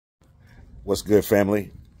What's good,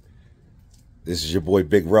 family? This is your boy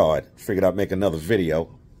Big Rod. Figured I'd make another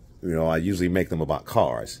video. You know, I usually make them about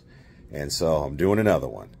cars, and so I'm doing another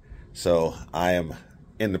one. So I am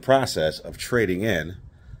in the process of trading in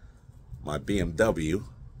my BMW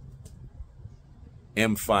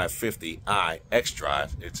M550i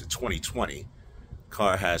xDrive. It's a 2020.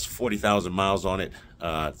 Car has 40,000 miles on it.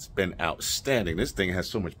 It's been outstanding. This thing has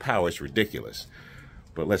so much power, it's ridiculous.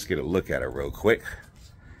 But let's get a look at it real quick.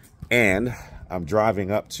 And I'm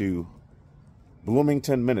driving up to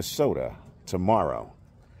Bloomington, Minnesota tomorrow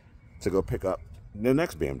to go pick up the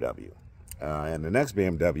next BMW. And the next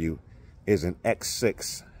BMW is an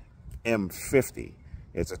X6 M50.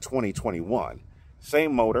 It's a 2021.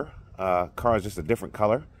 Same motor. Car is just a different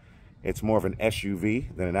color. It's more of an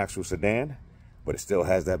SUV than an actual sedan, but it still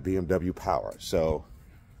has that BMW power. So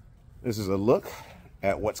this is a look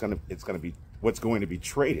at what's going to be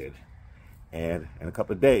traded. And in a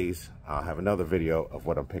couple of days, I'll have another video of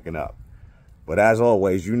what I'm picking up. But as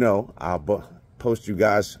always, you know, I'll post you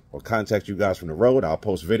guys or contact you guys from the road. I'll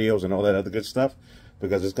post videos and all that other good stuff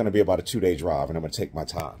because it's going to be about a 2-day drive and I'm going to take my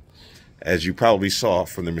time. As you probably saw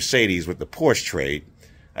from the Mercedes with the Porsche trade,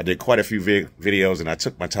 I did quite a few videos and I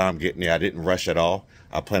took my time getting there. I didn't rush at all.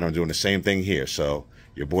 I plan on doing the same thing here. So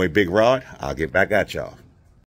your boy Big Rod, I'll get back at y'all.